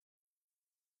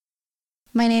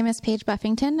My name is Paige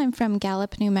Buffington. I'm from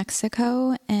Gallup, New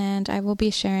Mexico, and I will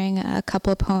be sharing a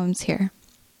couple of poems here.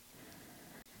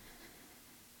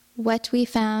 What we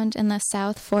found in the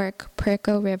South Fork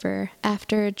Puerco River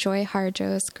after Joy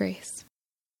Harjo's grace.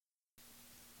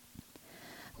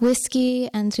 Whiskey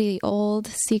and the old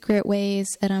secret ways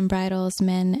it unbridles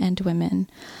men and women.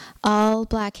 All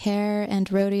black hair and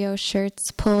rodeo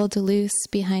shirts pulled loose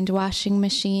behind washing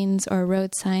machines or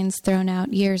road signs thrown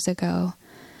out years ago.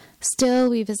 Still,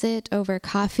 we visit over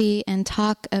coffee and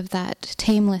talk of that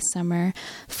tameless summer,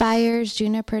 fires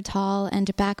juniper tall and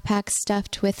backpacks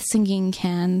stuffed with singing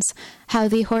cans, how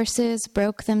the horses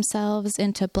broke themselves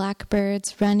into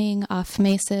blackbirds running off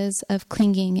mesas of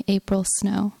clinging April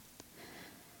snow.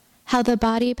 How the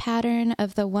body pattern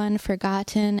of the one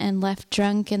forgotten and left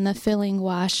drunk in the filling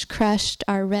wash crushed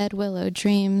our red willow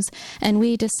dreams, and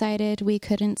we decided we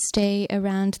couldn't stay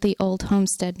around the old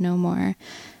homestead no more.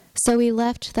 So we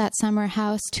left that summer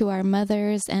house to our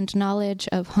mothers and knowledge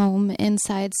of home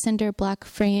inside cinder block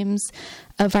frames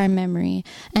of our memory,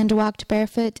 and walked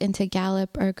barefoot into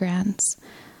Gallup or Grants.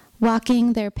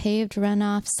 Walking their paved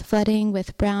runoffs flooding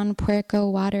with brown Puerco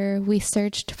water, we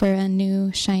searched for a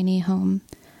new, shiny home.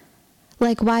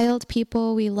 Like wild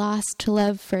people, we lost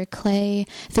love for clay,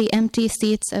 the empty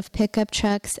seats of pickup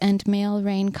trucks and mail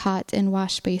rain caught in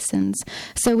wash basins.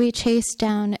 So we chased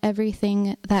down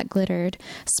everything that glittered,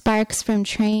 sparks from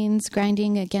trains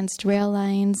grinding against rail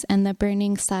lines and the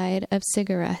burning side of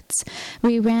cigarettes.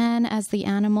 We ran as the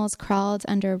animals crawled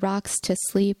under rocks to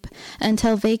sleep,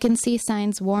 until vacancy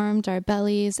signs warmed our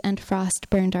bellies and frost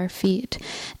burned our feet.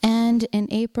 And in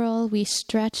April, we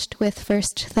stretched with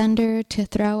first thunder to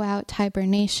throw out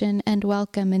hibernation and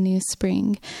welcome a new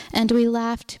spring. And we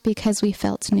laughed because we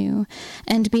felt new.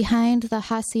 And behind the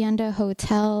Hacienda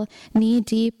Hotel,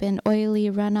 knee-deep in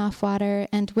oily runoff water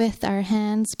and with our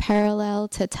hands parallel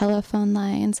to telephone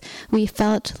lines, we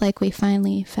felt like we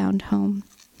finally found home.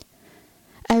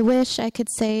 I wish I could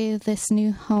say this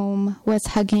new home was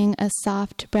hugging a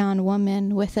soft brown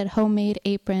woman with a homemade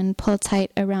apron pulled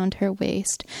tight around her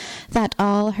waist, that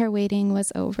all her waiting was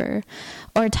over,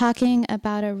 or talking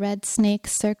about a red snake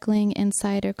circling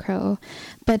inside a crow.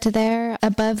 But there,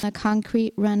 above the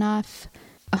concrete runoff,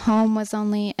 home was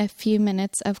only a few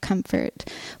minutes of comfort.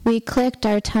 We clicked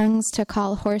our tongues to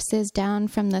call horses down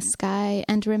from the sky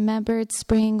and remembered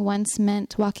spring once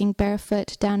meant walking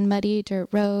barefoot down muddy dirt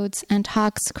roads and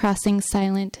hawks crossing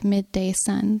silent midday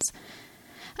suns.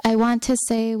 I want to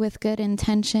say with good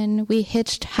intention we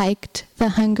hitchhiked the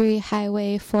hungry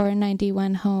Highway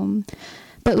 491 home,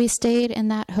 but we stayed in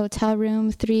that hotel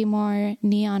room 3 more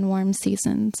neon warm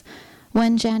seasons.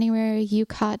 One January, you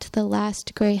caught the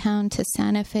last Greyhound to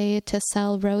Santa Fe to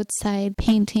sell roadside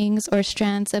paintings or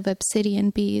strands of obsidian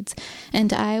beads,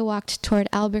 and I walked toward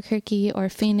Albuquerque or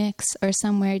Phoenix or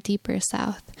somewhere deeper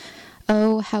south.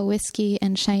 Oh, how whiskey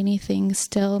and shiny things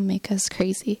still make us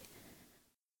crazy.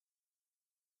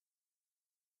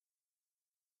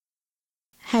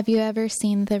 Have you ever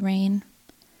seen the rain?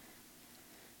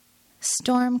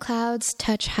 Storm clouds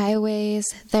touch highways,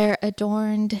 their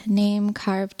adorned,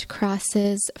 name-carved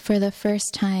crosses for the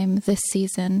first time this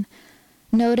season.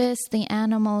 Notice the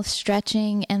animals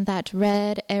stretching in that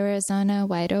red Arizona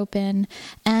wide open,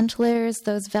 antlers,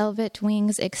 those velvet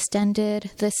wings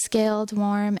extended, the scaled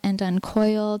warm and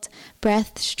uncoiled,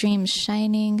 breath streams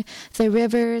shining, the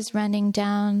rivers running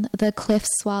down, the cliff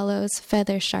swallows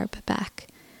feather-sharp back.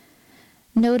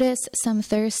 Notice some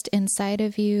thirst inside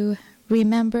of you.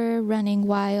 Remember running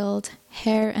wild,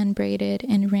 hair unbraided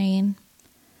in rain.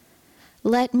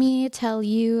 Let me tell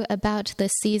you about the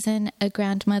season a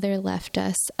grandmother left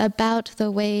us, about the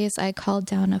ways I called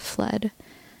down a flood.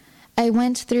 I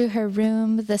went through her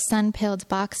room, the sun-paled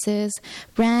boxes,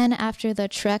 ran after the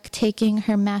truck taking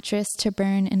her mattress to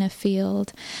burn in a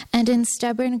field, and in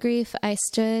stubborn grief I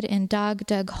stood in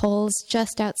dog-dug holes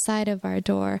just outside of our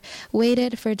door,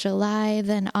 waited for July,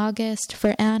 then August,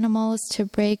 for animals to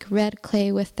break red clay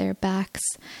with their backs.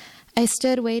 I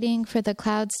stood waiting for the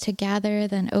clouds to gather,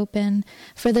 then open,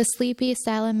 for the sleepy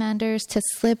salamanders to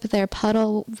slip their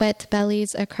puddle-wet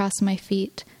bellies across my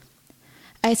feet.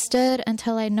 I stood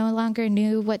until I no longer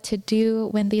knew what to do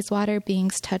when these water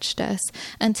beings touched us,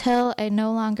 until I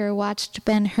no longer watched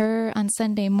Ben-Hur on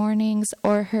Sunday mornings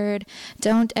or heard,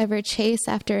 "Don't ever chase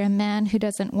after a man who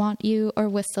doesn't want you," or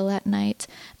whistle at night,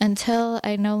 until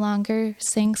I no longer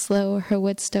sang slow her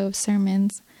wood stove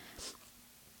sermons.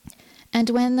 And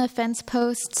when the fence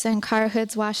posts and car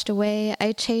hoods washed away,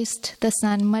 I chased the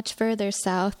sun much further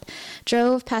south,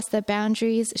 drove past the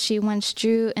boundaries she once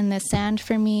drew in the sand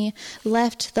for me,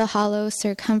 left the hollow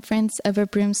circumference of a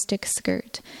broomstick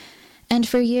skirt. And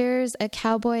for years, a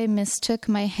cowboy mistook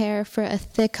my hair for a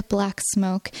thick black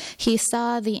smoke. He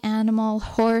saw the animal,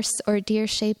 horse or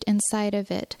deer-shaped inside of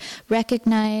it,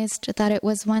 recognized that it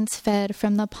was once fed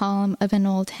from the palm of an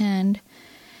old hand.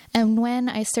 And when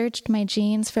I searched my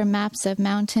jeans for maps of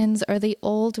mountains or the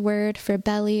old word for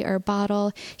belly or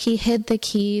bottle, he hid the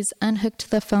keys,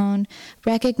 unhooked the phone,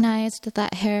 recognized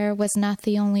that hair was not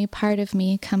the only part of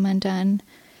me come undone.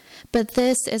 But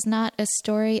this is not a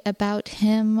story about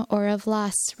him or of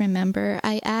loss, remember.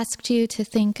 I asked you to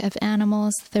think of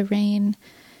animals, the rain.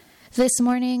 This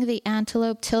morning, the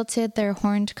antelope tilted their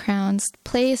horned crowns,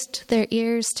 placed their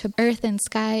ears to earth and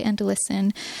sky and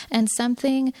listened, and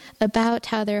something about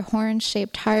how their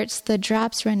horn-shaped hearts, the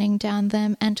drops running down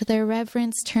them, and their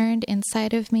reverence turned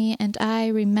inside of me, and I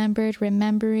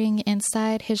remembering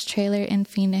inside his trailer in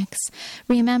Phoenix.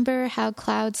 Remember how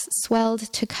clouds swelled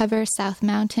to cover South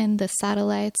Mountain, the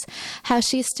satellites, how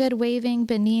she stood waving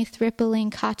beneath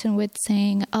rippling cottonwood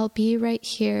saying, "I'll be right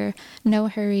here, no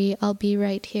hurry, I'll be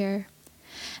right here."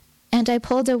 And I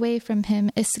pulled away from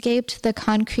him, escaped the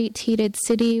concrete-heated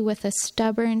city with a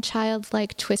stubborn,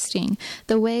 childlike twisting,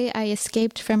 the way I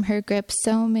escaped from her grip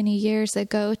so many years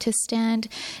ago to stand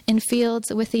in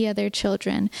fields with the other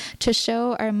children, to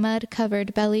show our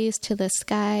mud-covered bellies to the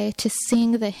sky, to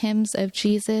sing the hymns of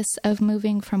Jesus, of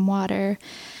moving from water.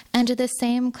 And the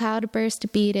same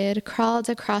cloudburst beaded, crawled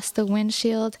across the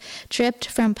windshield, dripped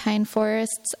from pine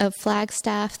forests of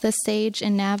Flagstaff, the sage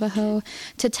in Navajo,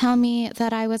 to tell me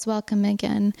that I was welcome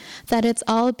again, that it's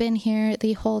all been here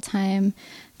the whole time.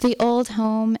 The old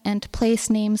home and place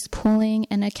names pooling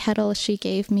in a kettle she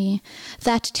gave me.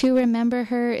 That to remember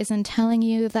her is in telling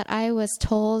you that I was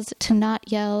told to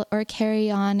not yell or carry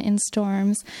on in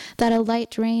storms, that a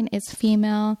light rain is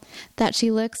female, that she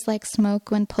looks like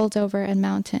smoke when pulled over a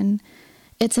mountain.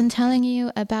 It's in telling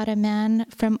you about a man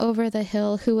from over the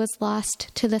hill who was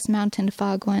lost to this mountain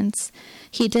fog once.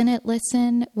 He didn't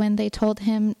listen when they told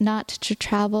him not to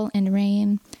travel in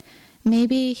rain.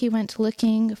 Maybe he went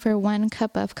looking for 1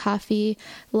 cup of coffee,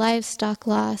 livestock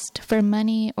lost, for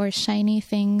money or shiny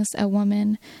things, a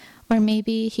woman, or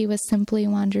maybe he was simply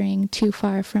wandering too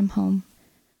far from home.